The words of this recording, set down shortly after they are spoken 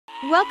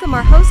Welcome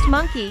our host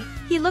Monkey.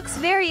 He looks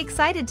very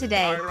excited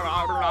today.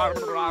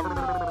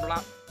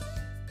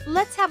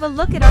 Let's have a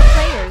look at our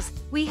players.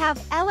 We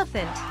have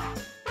elephant.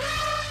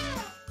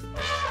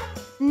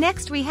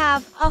 Next we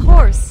have a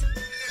horse.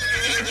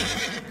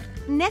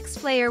 Next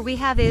player we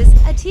have is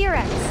a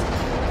T-Rex.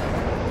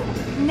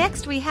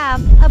 Next we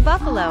have a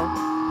buffalo.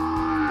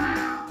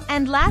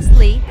 And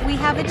lastly, we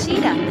have a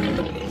cheetah.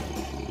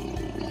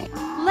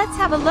 Let's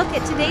have a look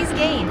at today's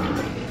game.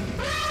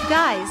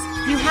 Guys,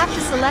 you have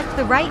to select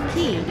the right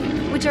key,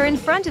 which are in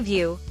front of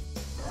you.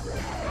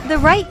 The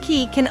right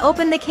key can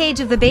open the cage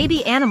of the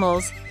baby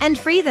animals and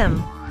free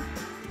them.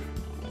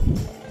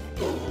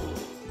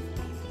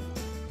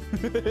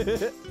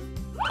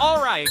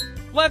 Alright,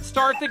 let's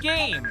start the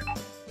game.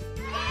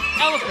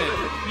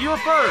 Elephant, you're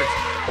first.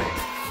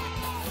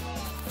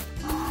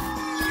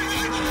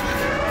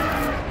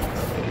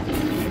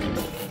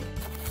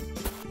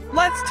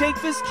 Let's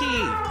take this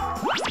key.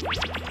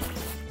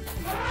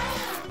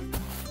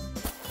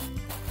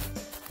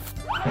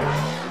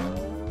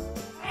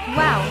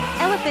 Wow,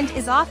 elephant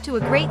is off to a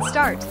great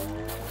start.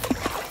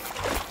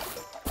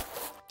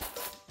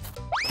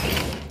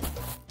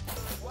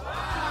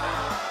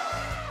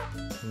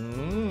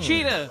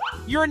 Cheetah,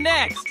 you're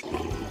next.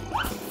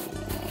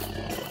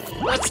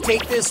 Let's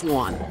take this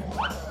one.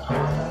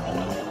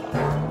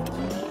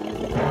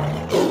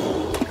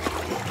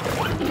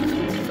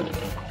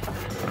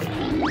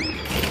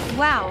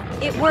 Wow,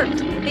 it worked.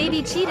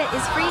 Baby cheetah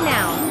is free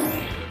now.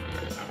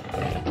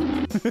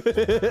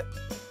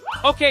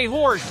 Okay,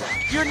 horse,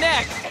 you're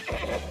next.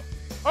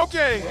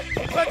 Okay,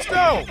 let's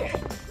go!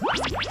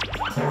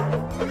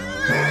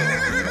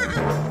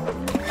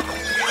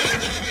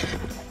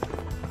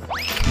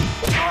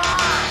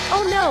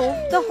 Oh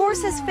no, the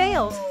horse has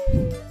failed.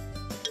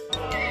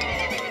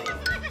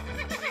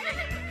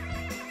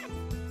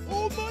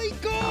 Oh my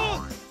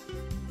god!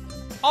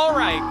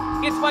 Alright,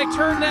 it's my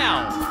turn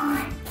now.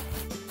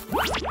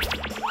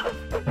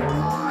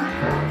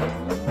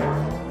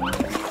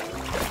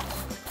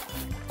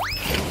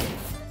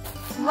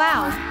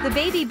 Wow, the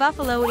baby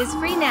buffalo is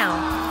free now.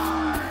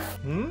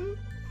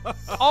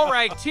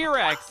 Alright,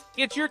 T-Rex,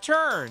 it's your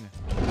turn.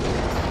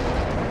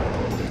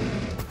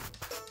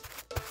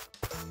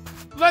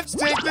 Let's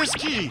take this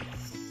key!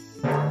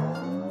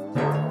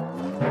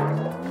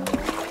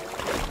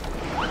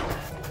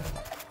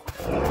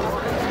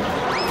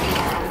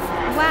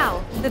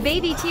 Wow, the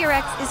baby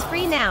T-Rex is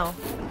free now.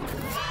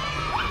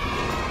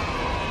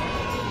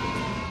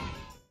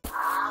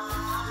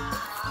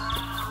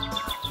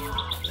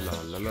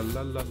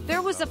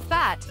 There was a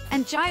fat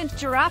and giant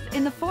giraffe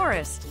in the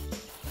forest.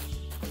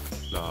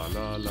 La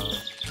la la.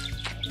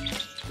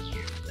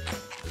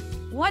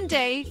 One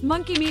day,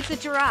 Monkey meets a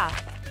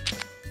giraffe.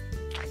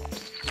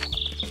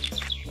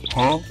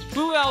 Huh?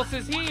 Who else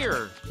is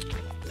here?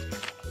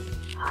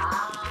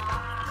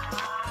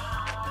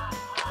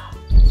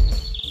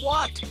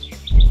 What?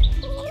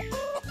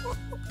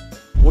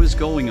 What is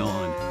going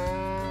on?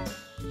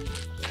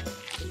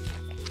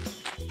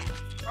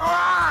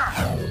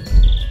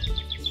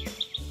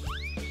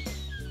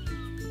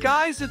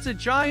 Guys, it's a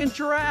giant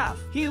giraffe.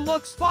 He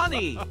looks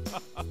funny.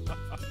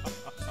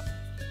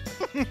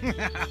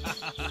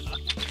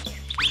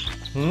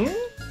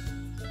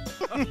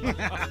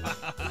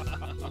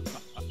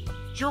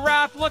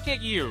 Giraffe, look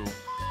at you.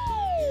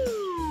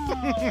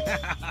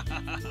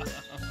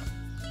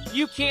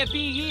 You can't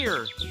be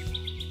here.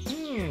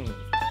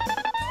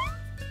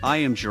 I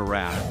am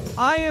Giraffe.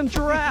 I am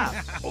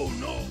Giraffe. Oh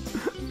no!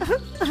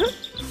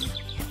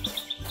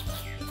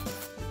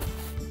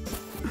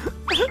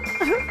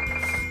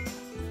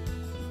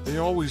 They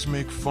always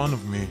make fun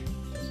of me.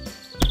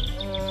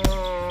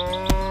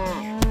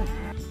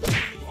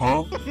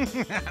 Huh?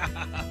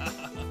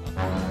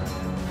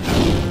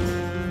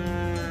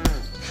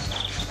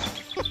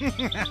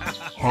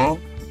 Huh?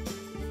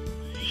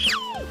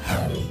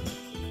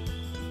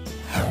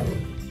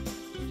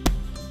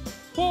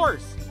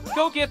 Horse,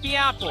 go get the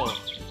apple.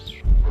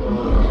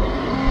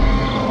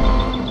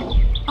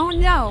 Oh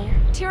no,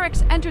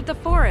 T-Rex entered the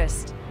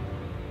forest.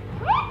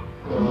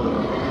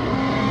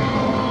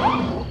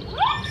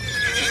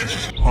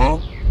 Huh?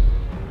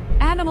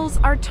 Animals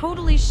are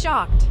totally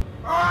shocked.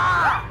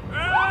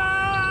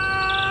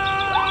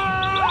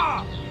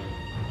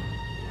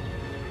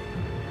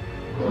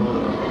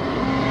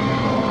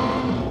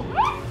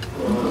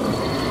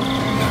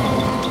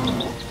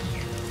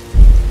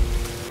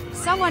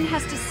 Someone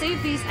has to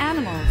save these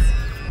animals.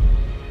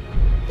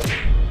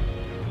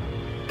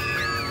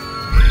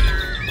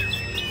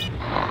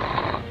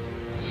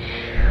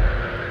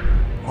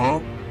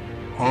 Huh?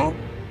 Huh?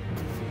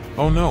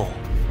 Oh no,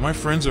 my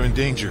friends are in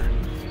danger.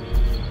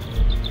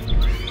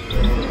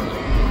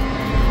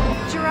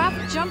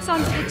 Giraffe jumps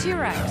onto the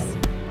T-Rex.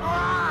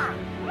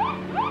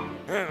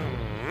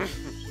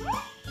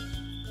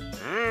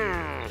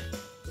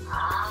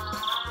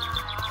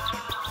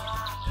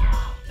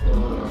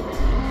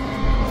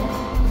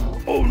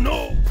 Oh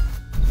no!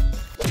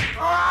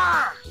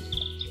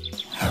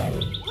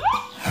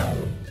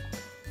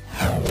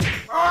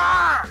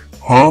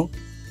 Huh?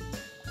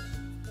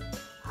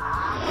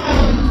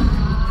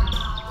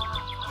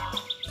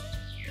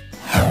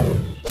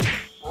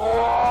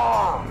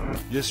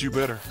 Yes, you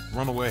better.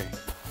 Run away.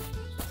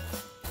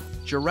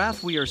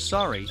 Giraffe, we are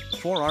sorry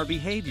for our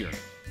behavior.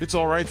 It's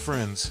all right,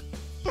 friends.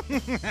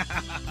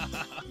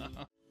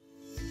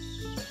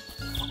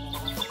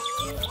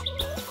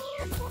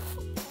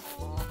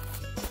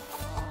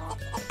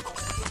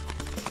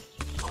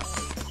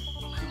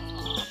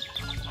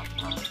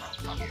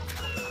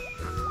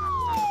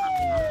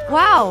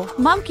 Wow,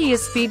 Monkey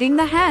is feeding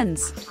the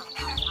hens.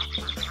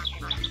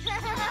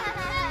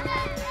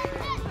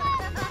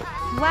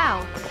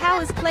 Wow, Cow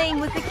is playing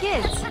with the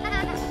kids.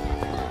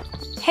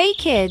 Hey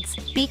kids,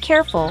 be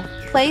careful,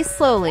 play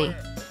slowly.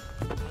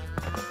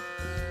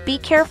 Be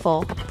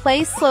careful,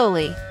 play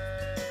slowly.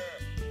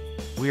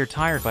 We are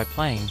tired by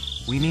playing.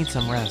 We need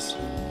some rest.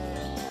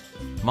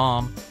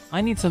 Mom,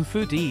 I need some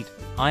food to eat.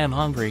 I am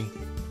hungry.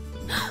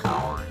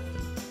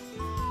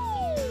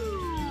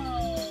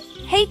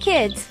 Hey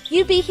kids,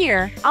 you be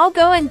here, I'll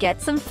go and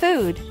get some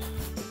food.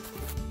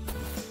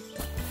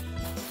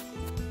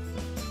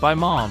 Bye,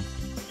 Mom.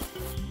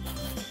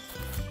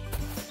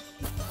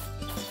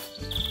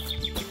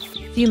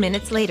 Few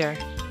minutes later.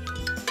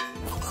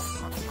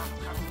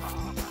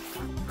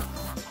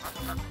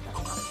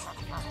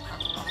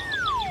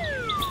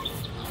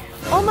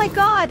 Oh my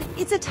god,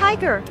 it's a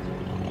tiger!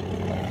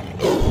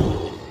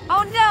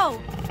 Oh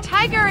no!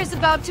 Tiger is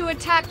about to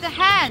attack the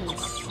hens!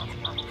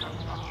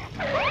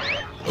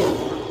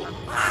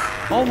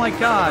 Oh my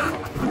God!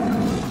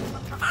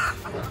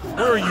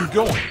 Where are you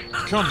going?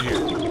 Come here.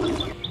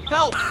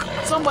 Help!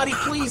 Somebody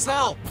please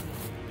help!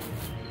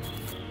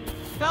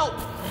 Help!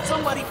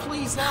 Somebody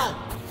please help!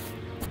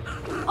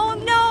 Oh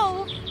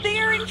no! They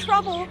are in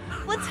trouble!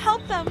 Let's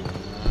help them!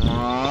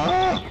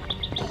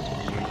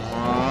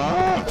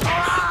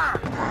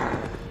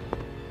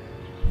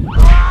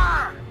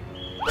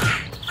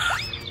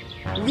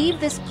 Leave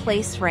this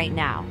place right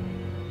now.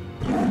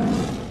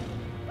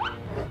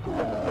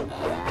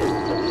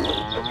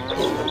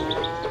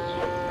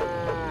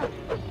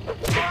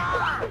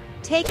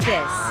 Take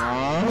this.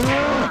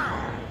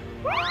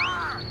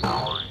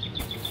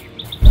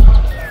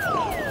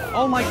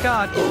 Oh my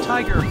God,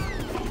 Tiger!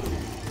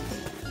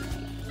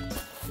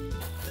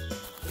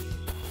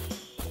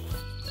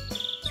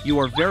 You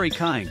are very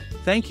kind.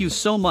 Thank you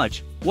so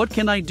much. What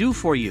can I do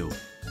for you?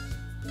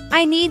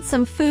 I need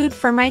some food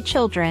for my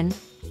children.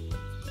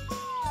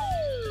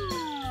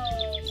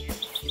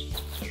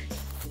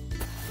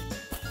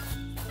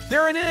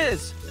 There it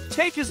is!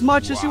 Take as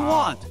much as you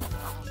want!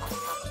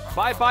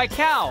 Bye-bye,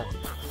 Cow.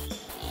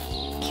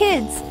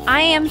 Kids,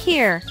 I am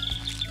here.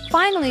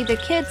 Finally, the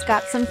kids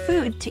got some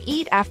food to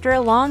eat after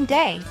a long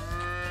day.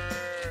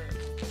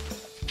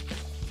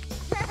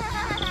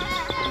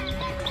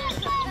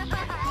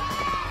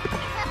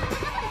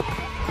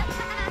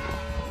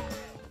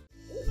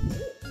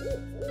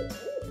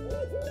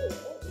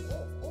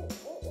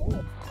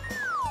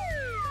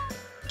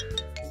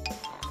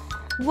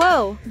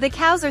 Whoa, the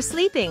cows are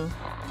sleeping.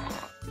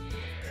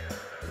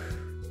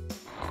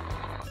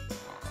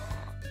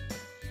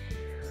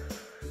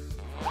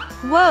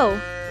 Whoa!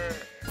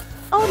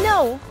 Oh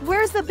no,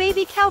 where's the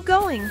baby cow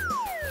going?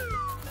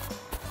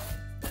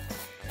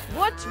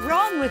 What's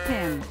wrong with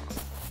him?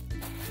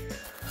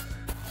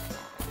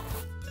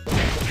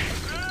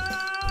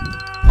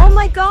 Oh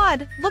my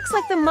god, looks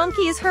like the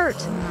monkey is hurt.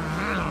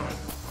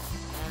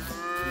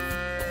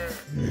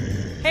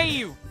 Hey,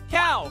 you!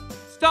 Cow!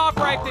 Stop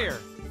right there!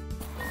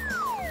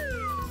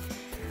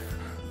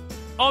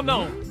 Oh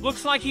no,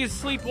 looks like he is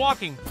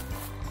sleepwalking.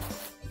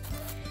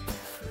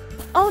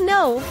 Oh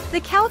no, the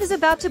cow is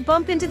about to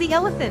bump into the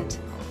elephant.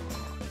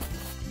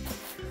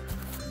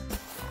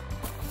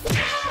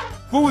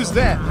 Who is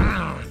that?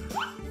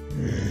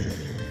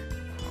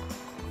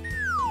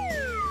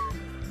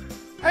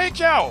 Hey,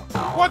 cow!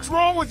 What's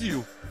wrong with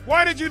you?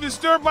 Why did you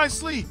disturb my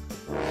sleep?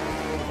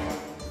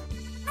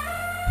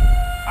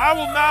 I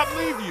will not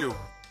leave you.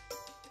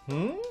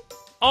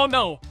 Oh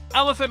no,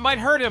 elephant might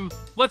hurt him.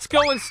 Let's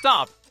go and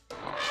stop.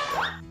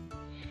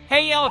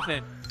 Hey,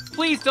 elephant,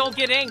 please don't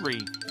get angry.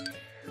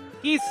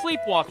 He's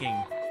sleepwalking.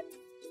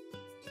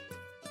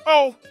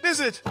 Oh, is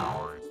it?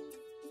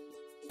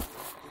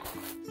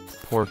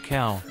 Poor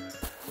cow.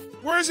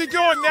 Where is he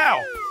going now?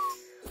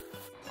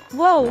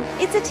 Whoa,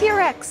 it's a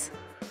T-Rex.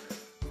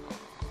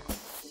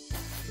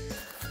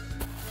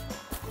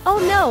 Oh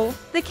no,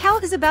 the cow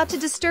is about to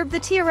disturb the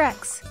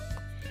T-Rex.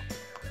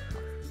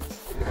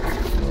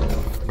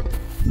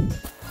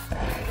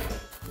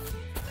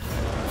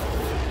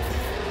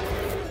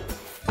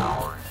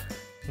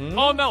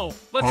 Oh no,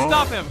 let's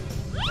stop him.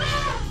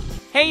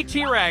 Hey,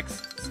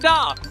 T-Rex,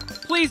 stop.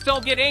 Please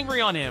don't get angry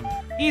on him.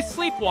 He's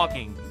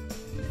sleepwalking.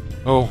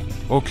 Oh,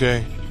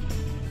 okay.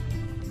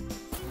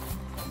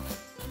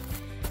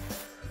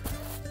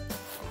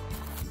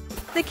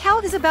 The cow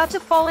is about to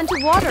fall into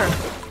water.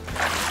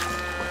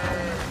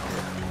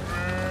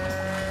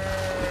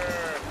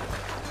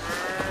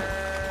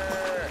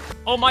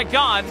 Oh my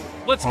god,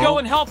 let's go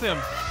and help him.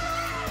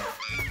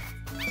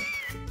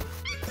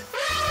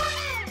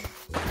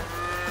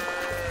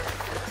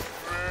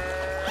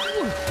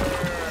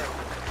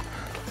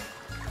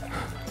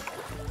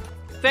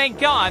 Thank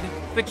God,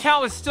 The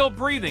cow is still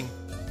breathing.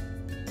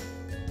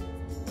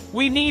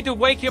 We need to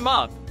wake him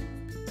up.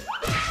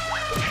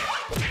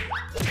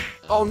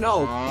 Oh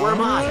no, where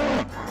am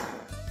I?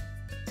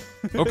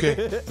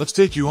 Okay, let's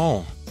take you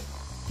home.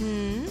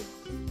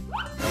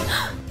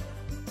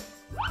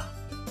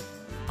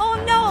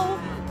 Oh no!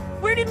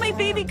 Where did my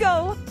baby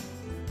go?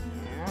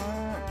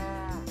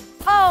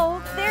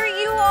 Oh, there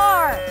you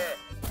are!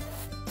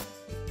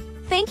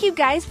 Thank you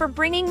guys for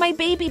bringing my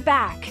baby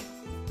back.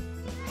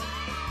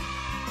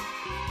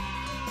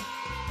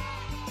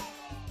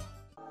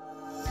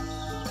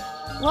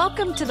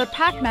 Welcome to the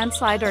Pac-Man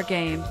slider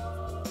game.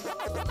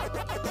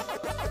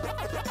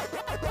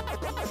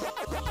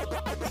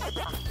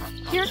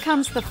 Here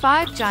comes the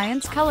 5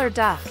 Giants color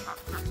duck.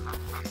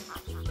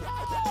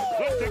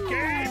 Let the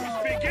games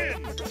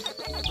begin!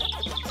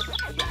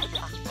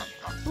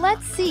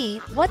 Let's see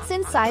what's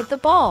inside the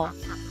ball.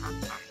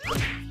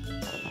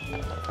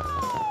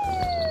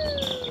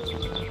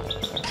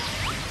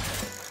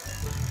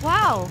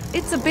 Wow,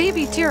 it's a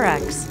baby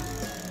T-Rex.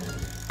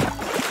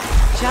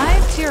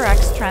 Giant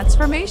T-Rex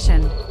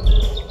transformation.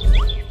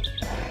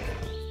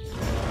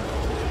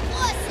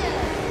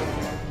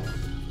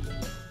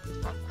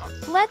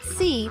 Let's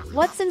see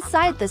what's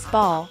inside this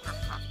ball.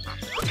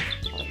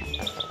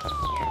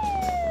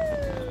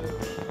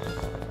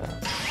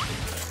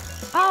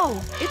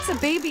 Oh, it's a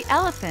baby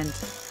elephant.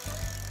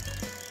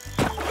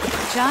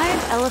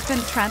 Giant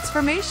elephant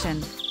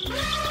transformation.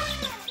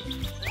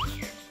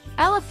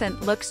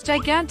 Elephant looks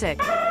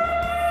gigantic.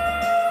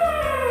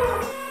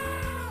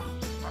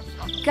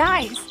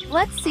 Guys,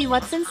 let's see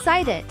what's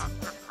inside it.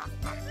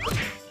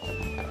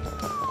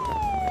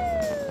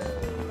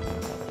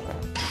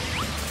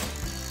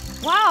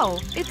 Wow,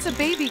 it's a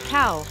baby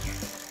cow.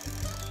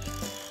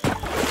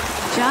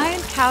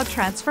 Giant cow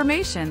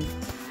transformation.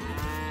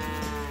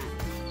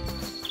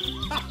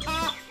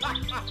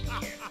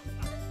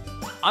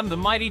 I'm the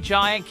mighty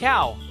giant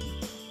cow.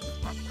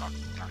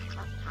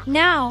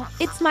 Now,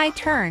 it's my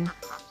turn.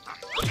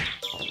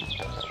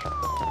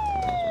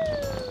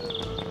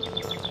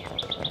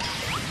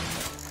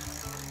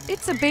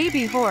 It's a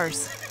baby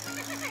horse.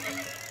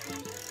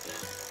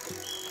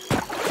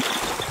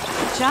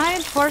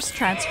 Giant horse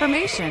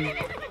transformation.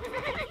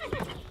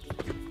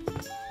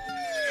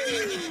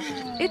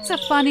 It's a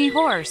funny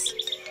horse.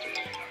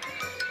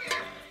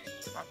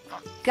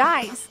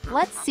 Guys,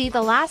 let's see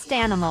the last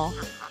animal.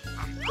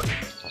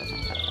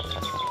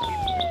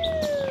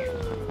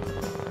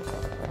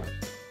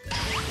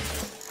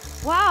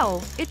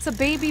 Wow, it's a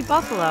baby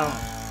buffalo.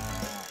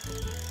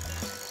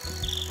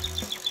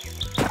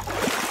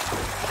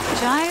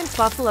 Giant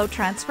buffalo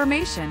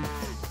transformation.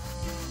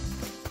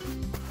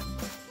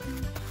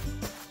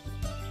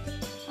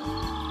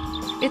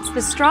 It's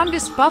the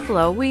strongest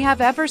buffalo we have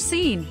ever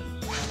seen.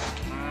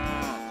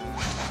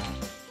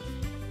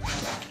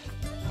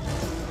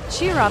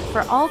 Cheer up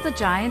for all the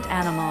giant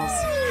animals.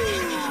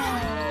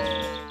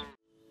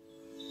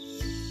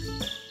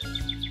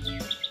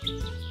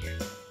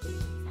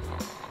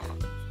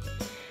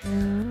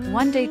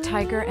 One day,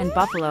 Tiger and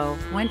Buffalo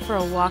went for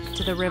a walk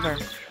to the river.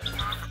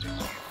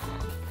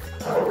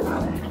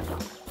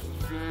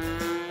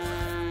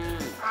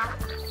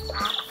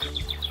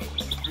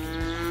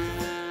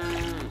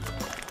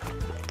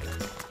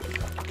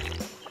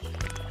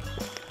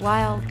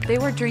 While they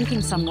were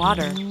drinking some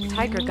water,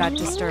 Tiger got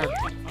disturbed.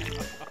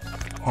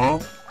 Huh?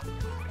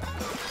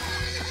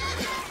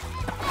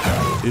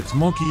 It's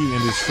Monkey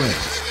and his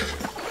friends.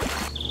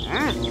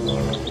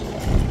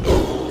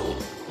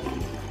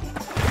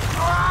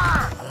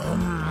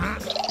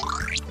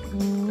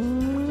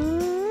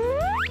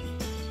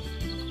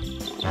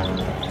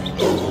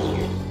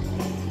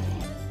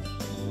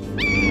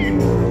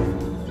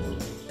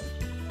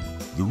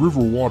 The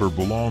river water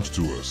belongs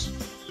to us.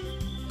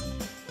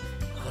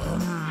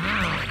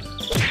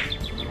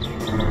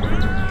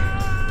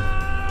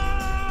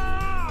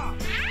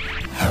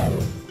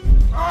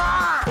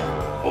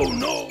 Oh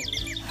no!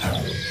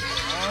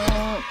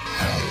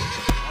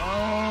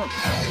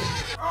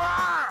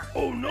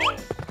 Oh no!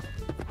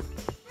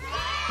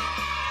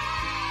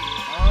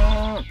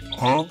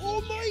 Huh?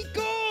 Oh my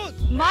god!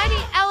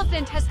 Mighty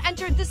Elephant has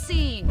entered the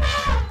scene.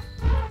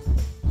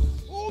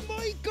 Oh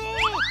my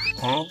god!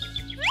 Huh?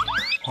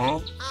 Huh?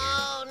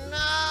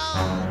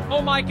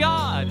 Oh my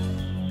god!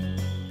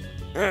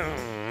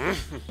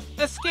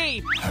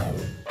 Escape!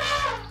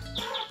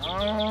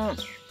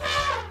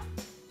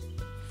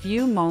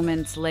 Few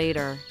moments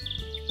later,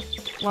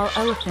 while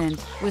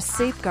Elephant was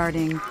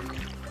safeguarding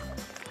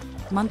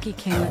Monkey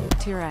King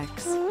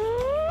T-Rex.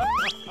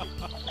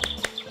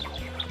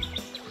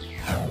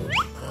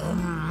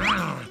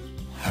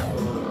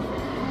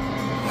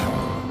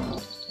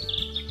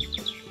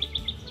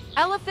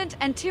 Elephant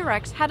and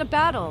T-Rex had a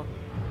battle.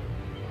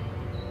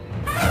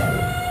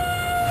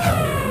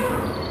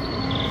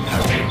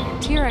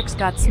 T-Rex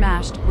got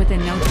smashed within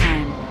no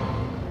time.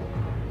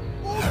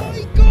 Oh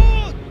my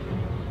god!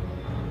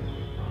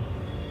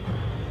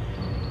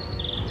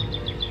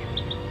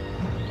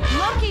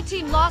 Monkey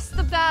Team lost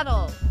the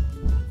battle.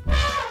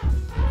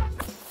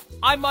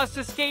 I must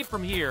escape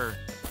from here.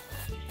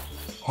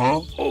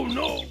 Oh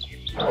no!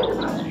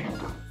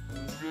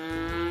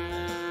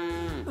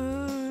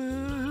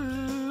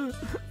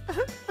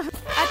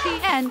 At the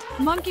end,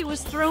 Monkey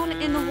was thrown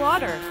in the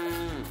water.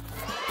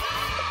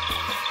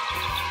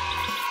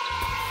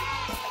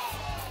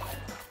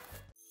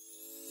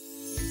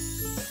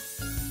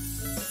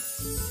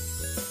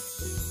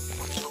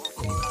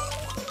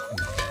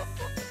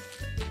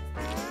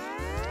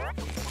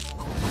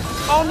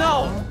 Oh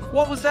no!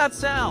 What was that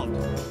sound?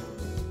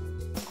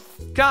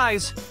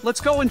 Guys, let's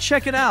go and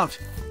check it out.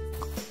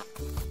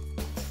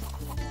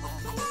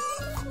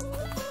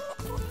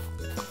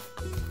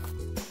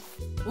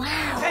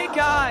 Wow. Hey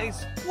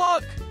guys,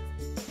 look!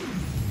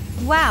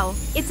 Wow,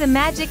 it's a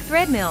magic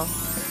thread mill.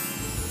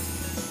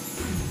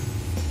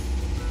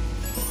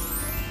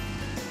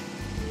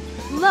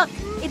 Look,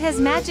 it has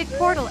magic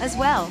portal as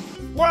well.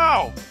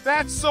 Wow,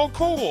 that's so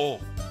cool!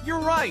 You're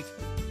right.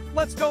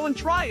 Let's go and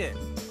try it.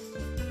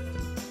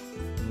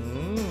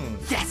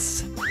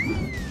 Yes!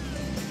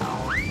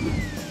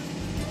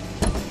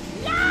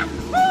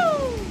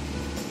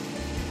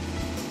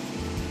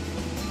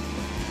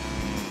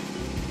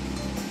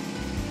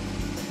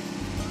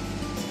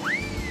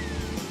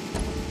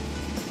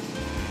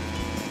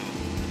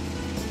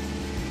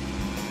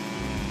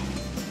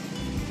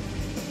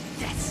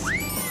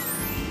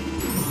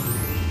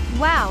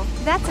 Wow,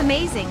 that's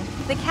amazing.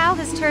 The cow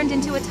has turned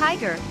into a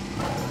tiger.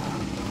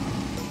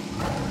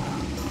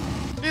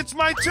 It's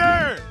my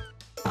turn!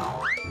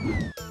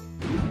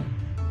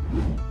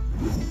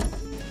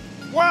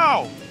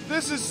 Wow,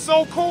 this is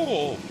so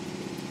cool!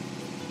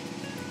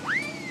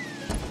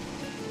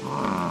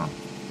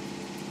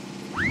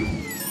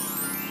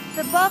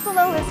 The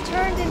buffalo has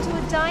turned into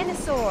a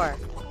dinosaur.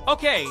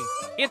 Okay,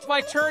 it's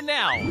my turn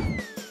now.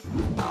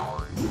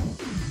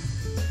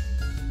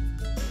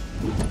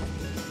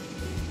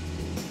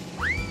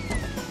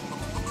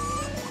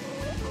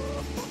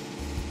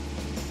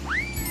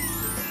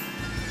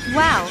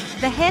 Wow,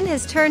 the hen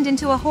has turned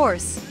into a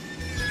horse.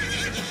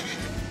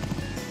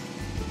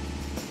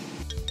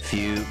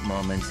 Few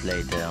moments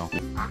later.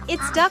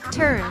 It's duck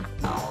turn.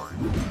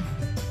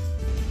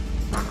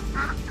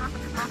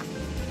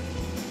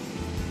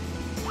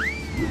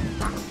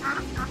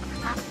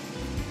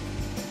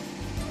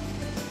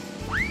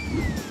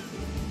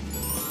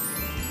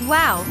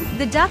 Wow,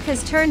 the duck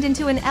has turned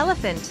into an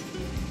elephant.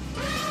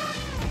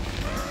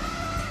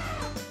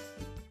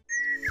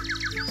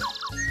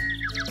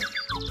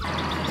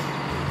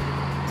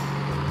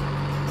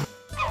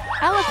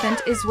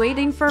 Elephant is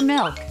waiting for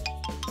milk.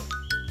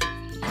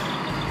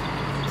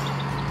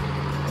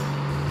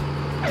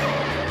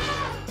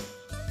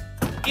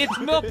 It's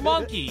Milk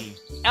Monkey.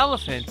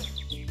 Elephant.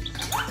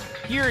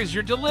 Here is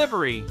your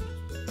delivery.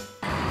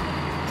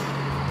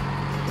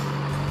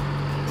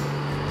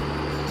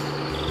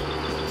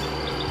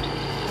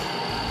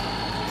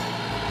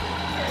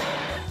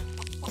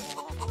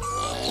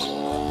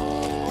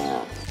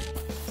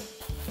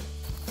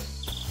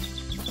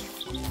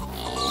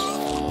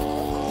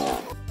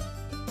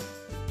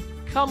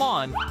 Come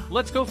on,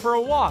 let's go for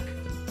a walk.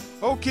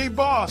 Okay,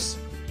 boss.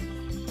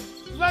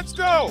 Let's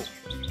go!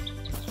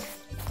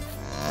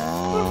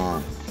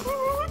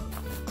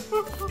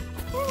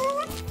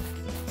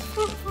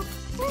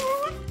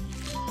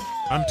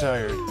 I'm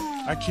tired.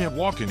 I can't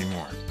walk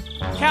anymore.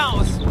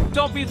 Cows,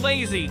 don't be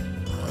lazy.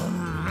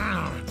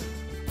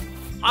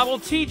 I will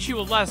teach you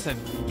a lesson.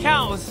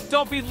 Cows,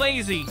 don't be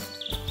lazy.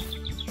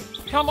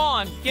 Come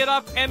on, get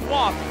up and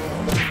walk.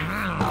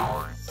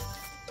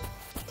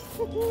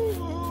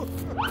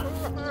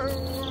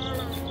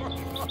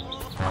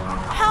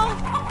 Help!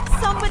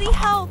 Somebody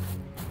help!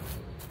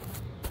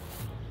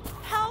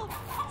 Help!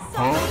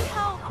 Somebody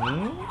help!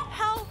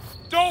 Help!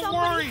 Don't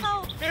Somebody worry!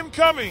 help. I'm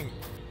coming!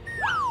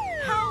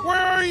 Help! Where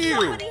are you?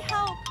 Somebody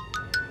help!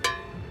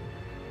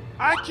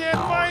 I can't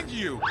find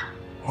you!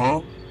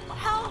 Huh?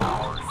 Help!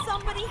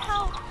 Somebody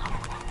help!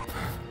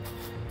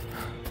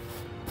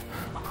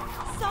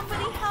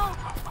 Somebody help!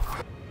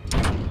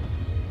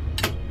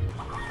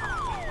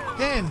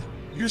 Hen,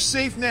 you're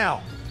safe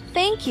now.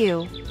 Thank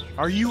you.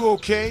 Are you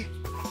okay?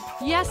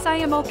 Yes, I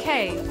am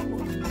okay.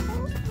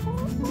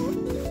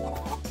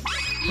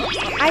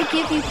 I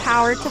give you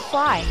power to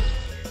fly.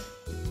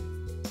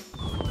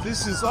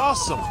 This is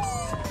awesome!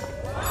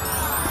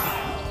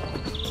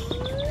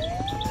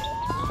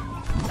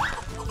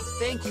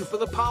 Thank you for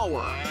the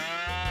power.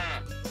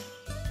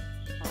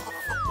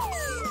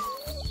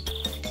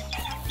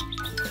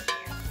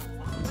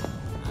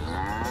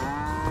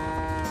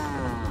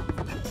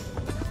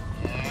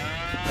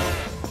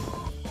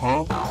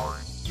 Huh?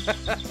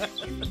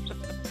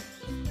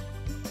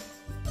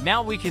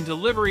 Now we can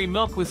deliver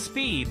milk with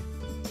speed.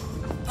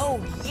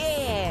 Oh,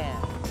 yeah!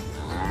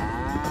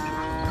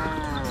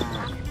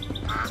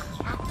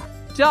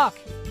 Duck,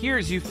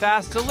 here's you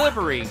fast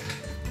delivery.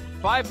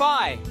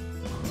 Bye-bye.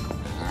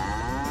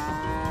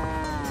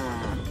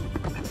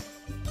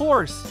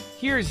 Horse,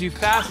 here's you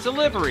fast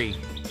delivery.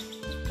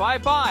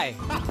 Bye-bye.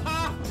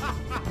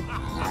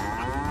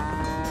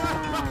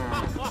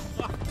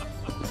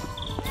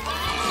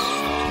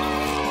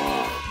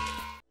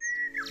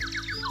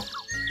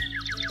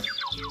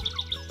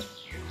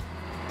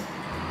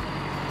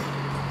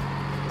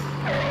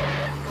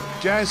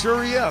 Guys,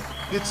 hurry up.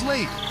 It's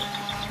late.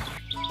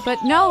 But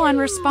no one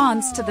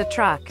responds to the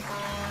truck.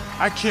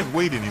 I can't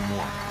wait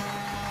anymore.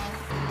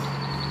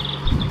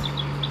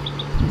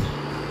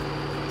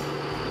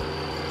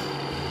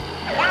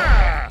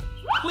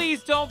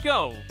 Please don't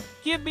go.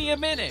 Give me a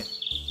minute.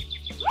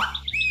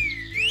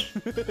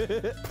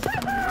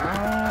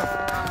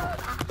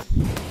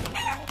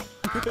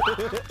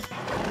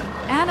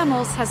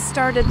 Animals has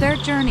started their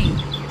journey.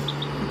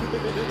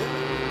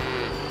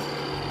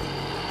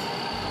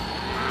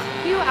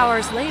 A few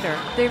hours later,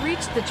 they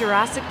reach the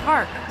Jurassic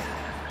Park.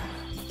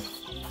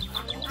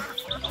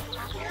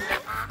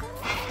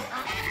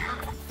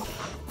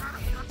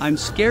 I'm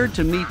scared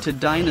to meet the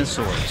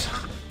dinosaurs.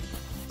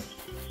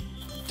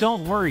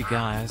 Don't worry,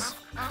 guys.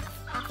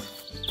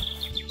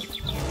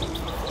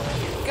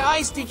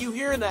 Guys, did you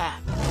hear that?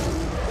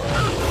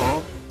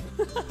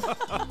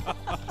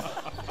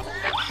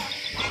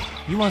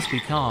 You must be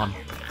calm.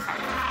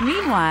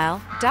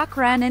 Meanwhile, Duck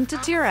ran into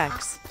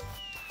T-Rex.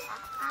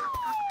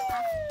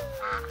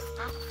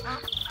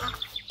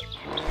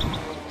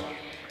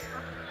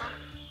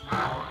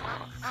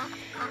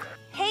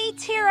 Hey,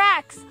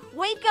 T-Rex!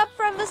 Wake up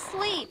from the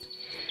sleep!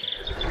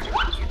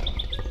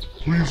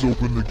 Please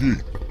open the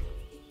gate.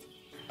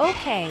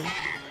 Okay.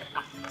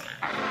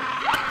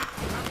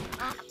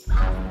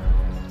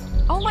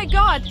 Oh my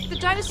god! The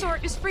dinosaur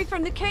is free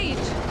from the cage!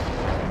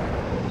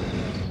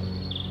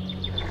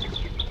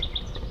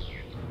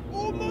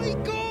 Oh my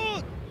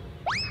god!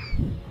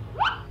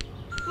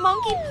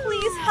 Monkey,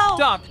 please help!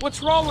 Duck,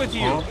 what's wrong with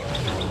you? Oh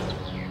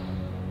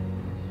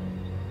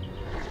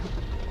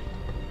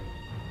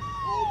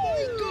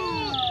my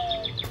god!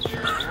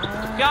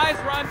 Guys,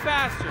 run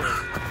faster.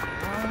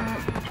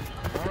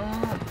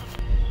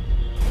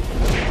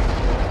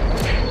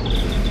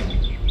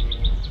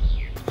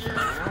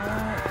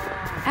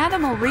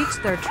 Animal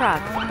reached their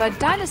truck, but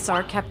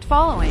Dinosaur kept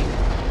following.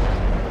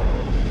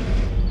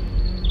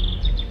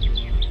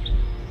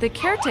 The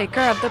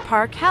caretaker of the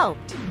park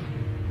helped.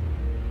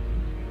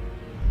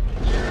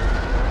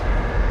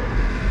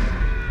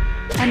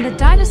 And the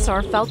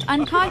dinosaur felt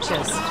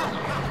unconscious.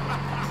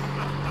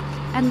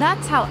 And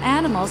that's how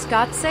animals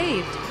got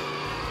saved.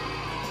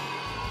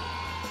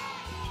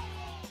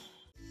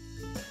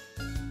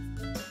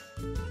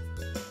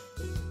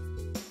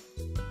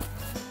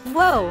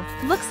 Whoa,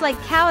 looks like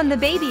Cow and the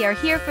baby are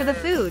here for the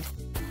food.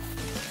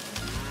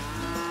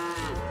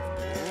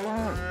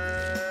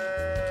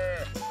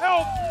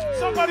 Help!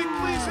 Somebody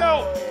please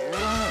help!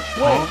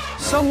 Whoa!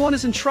 Someone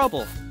is in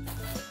trouble.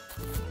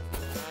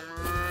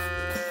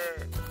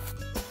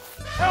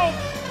 Help!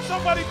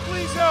 Somebody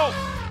please help!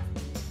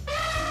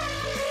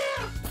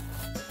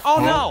 Oh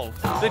no!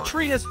 The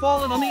tree has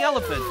fallen on the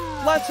elephant.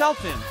 Let's help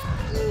him.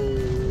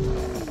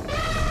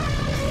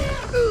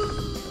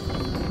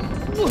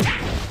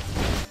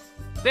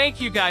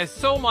 Thank you guys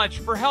so much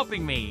for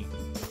helping me.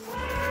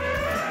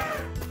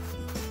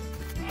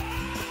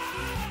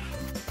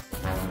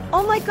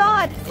 Oh my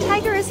god,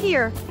 Tiger is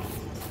here.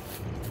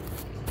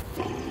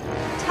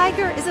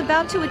 Tiger is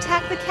about to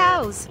attack the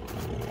cows.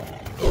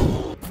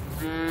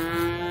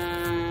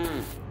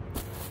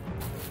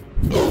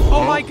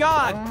 Oh my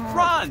god!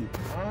 Run!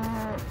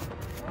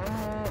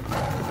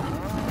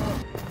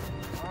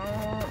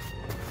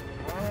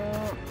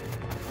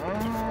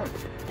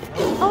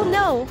 Oh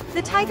no,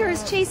 the tiger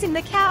is chasing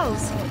the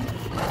cows.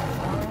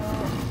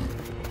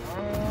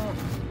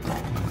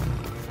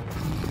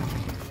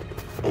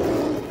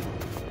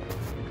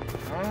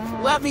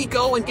 Let me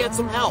go and get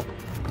some help.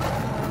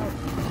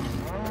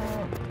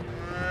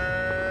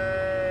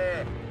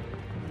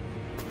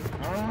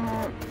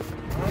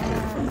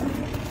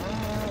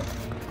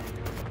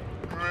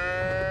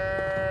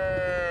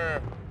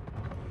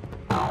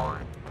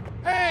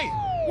 Hey!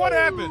 What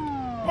happened?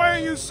 Why are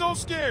you so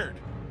scared?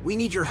 We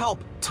need your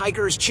help.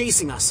 Tiger is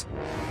chasing us.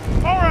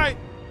 Alright,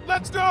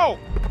 let's go!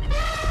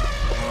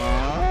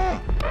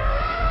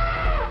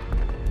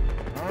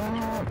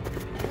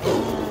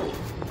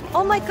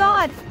 Oh my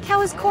god,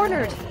 Cow is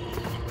cornered.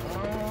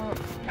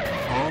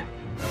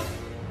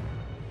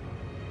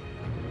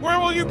 Where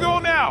will you go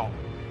now?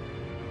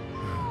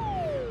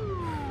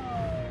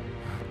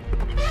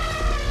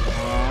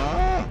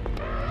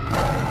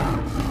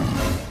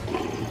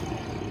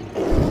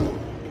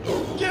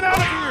 Get out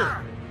of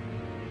here!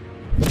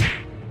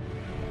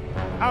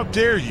 How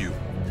dare you?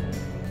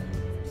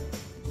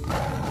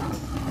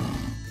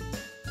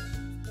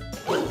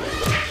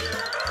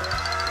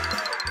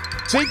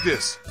 Take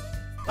this!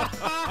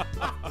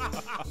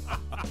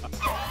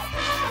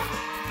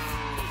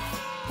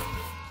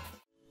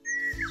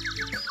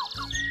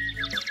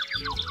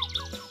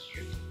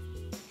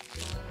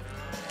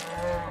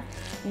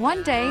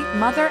 One day,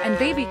 mother and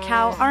baby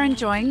cow are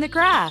enjoying the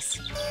grass.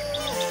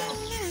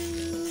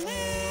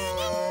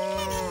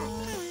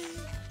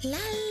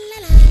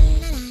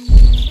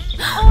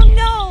 Oh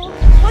no!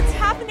 What's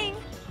happening?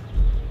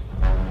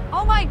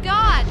 Oh my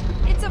god!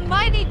 It's a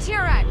mighty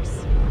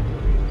T-Rex!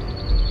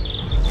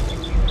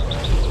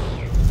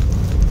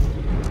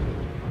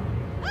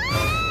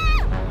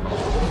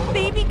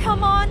 Baby,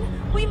 come on!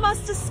 We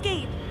must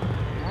escape!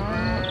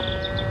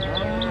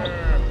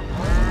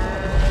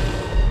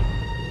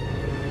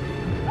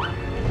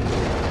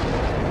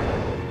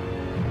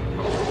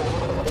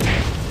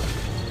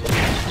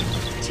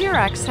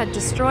 T-Rex had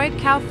destroyed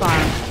Cow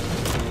Farm.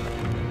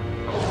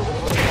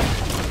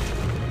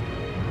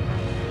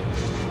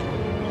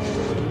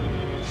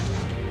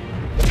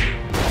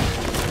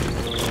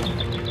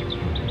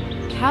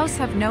 Cows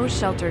have no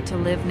shelter to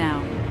live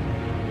now.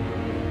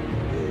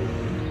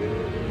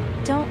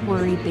 Don't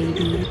worry,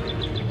 baby.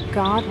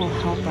 God will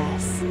help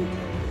us.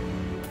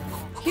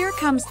 Here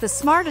comes the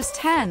smartest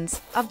hens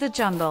of the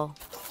jungle.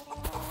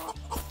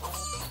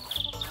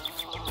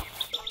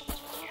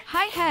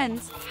 Hi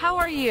hens, how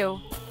are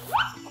you?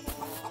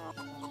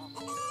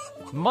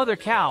 Mother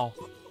cow,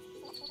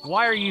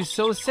 why are you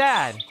so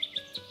sad?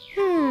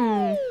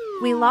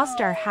 We lost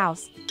our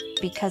house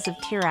because of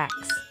T-Rex.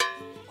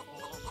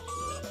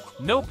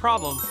 No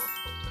problem.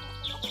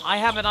 I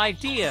have an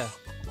idea.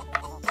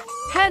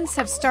 Hens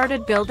have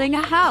started building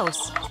a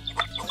house.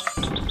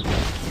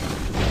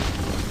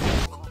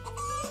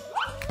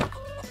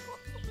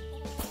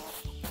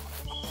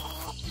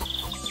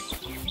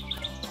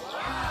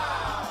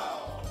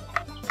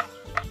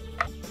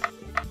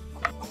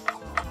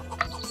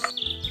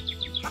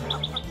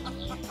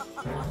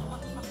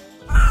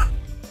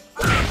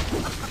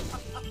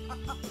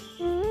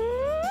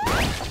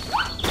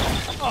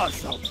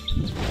 Awesome.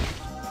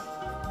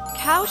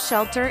 Cow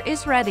shelter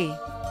is ready.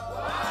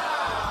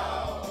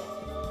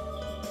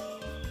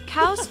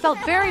 Cows felt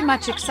very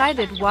much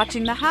excited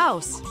watching the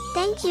house.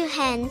 Thank you,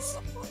 hens.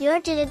 You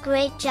did a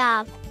great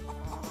job.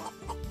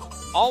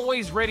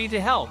 Always ready to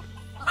help.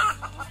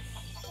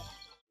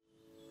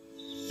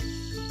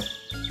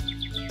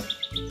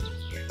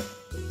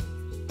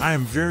 I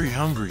am very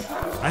hungry.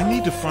 I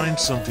need to find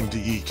something to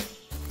eat.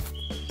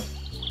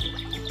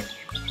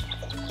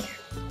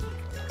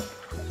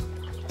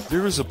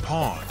 There is a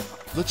pond.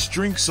 Let's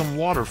drink some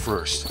water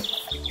first.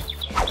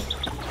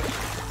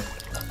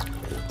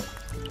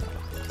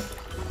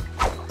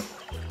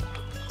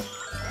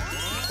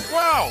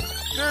 Wow,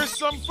 there's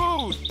some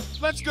food.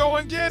 Let's go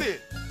and get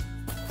it.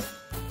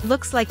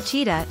 Looks like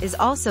Cheetah is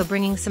also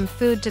bringing some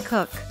food to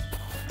cook.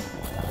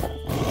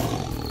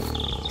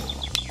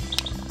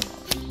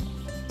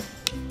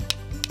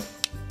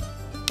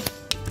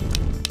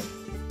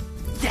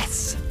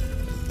 Yes!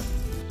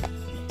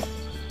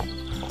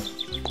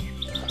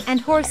 And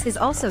Horse is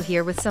also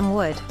here with some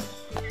wood.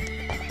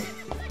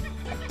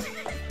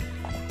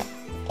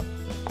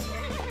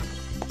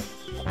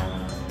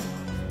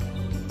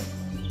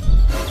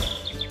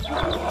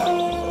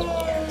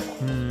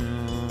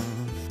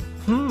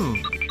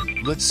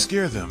 Let's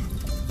scare them.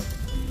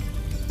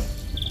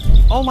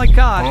 Oh my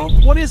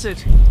god, what is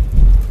it?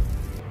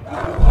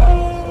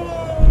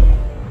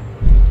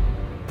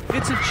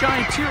 It's a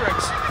giant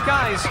T-Rex.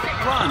 Guys,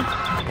 run!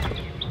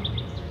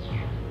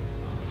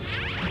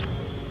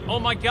 Oh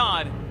my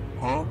god.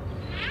 Huh?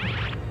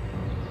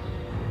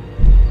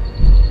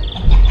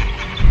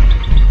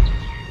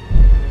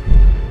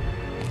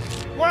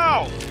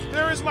 Wow,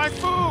 there is my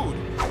food.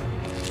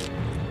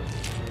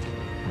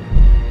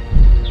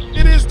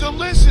 It is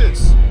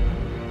delicious.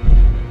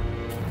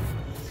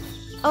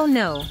 Oh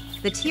no,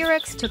 the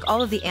T-Rex took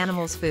all of the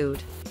animals'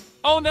 food.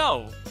 Oh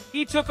no,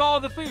 he took all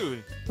the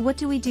food. What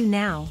do we do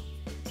now?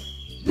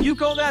 You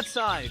go that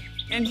side,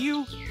 and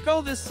you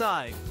go this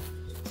side.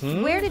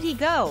 Where did he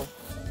go?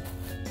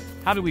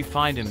 How do we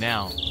find him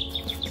now?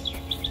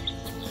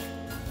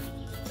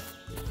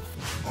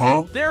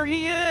 Huh? There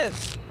he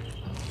is!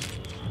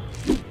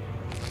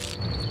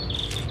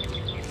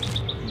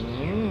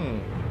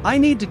 I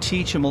need to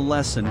teach him a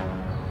lesson.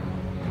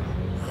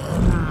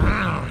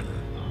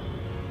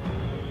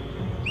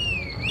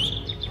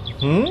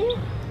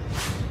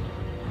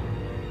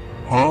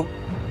 Huh?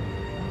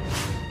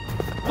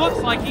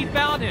 Looks like he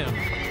found him.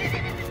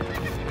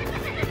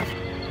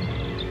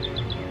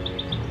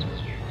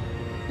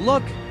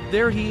 Look,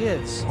 there he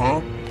is.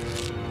 Huh?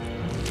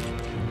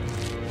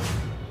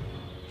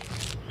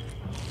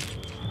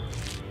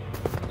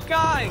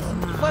 Guys,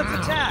 let's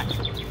attack.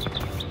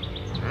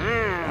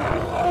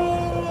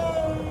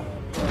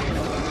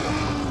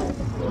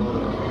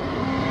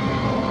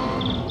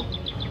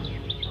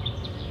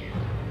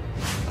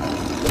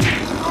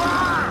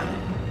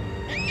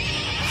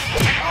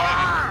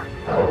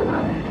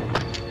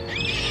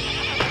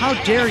 How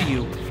dare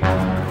you?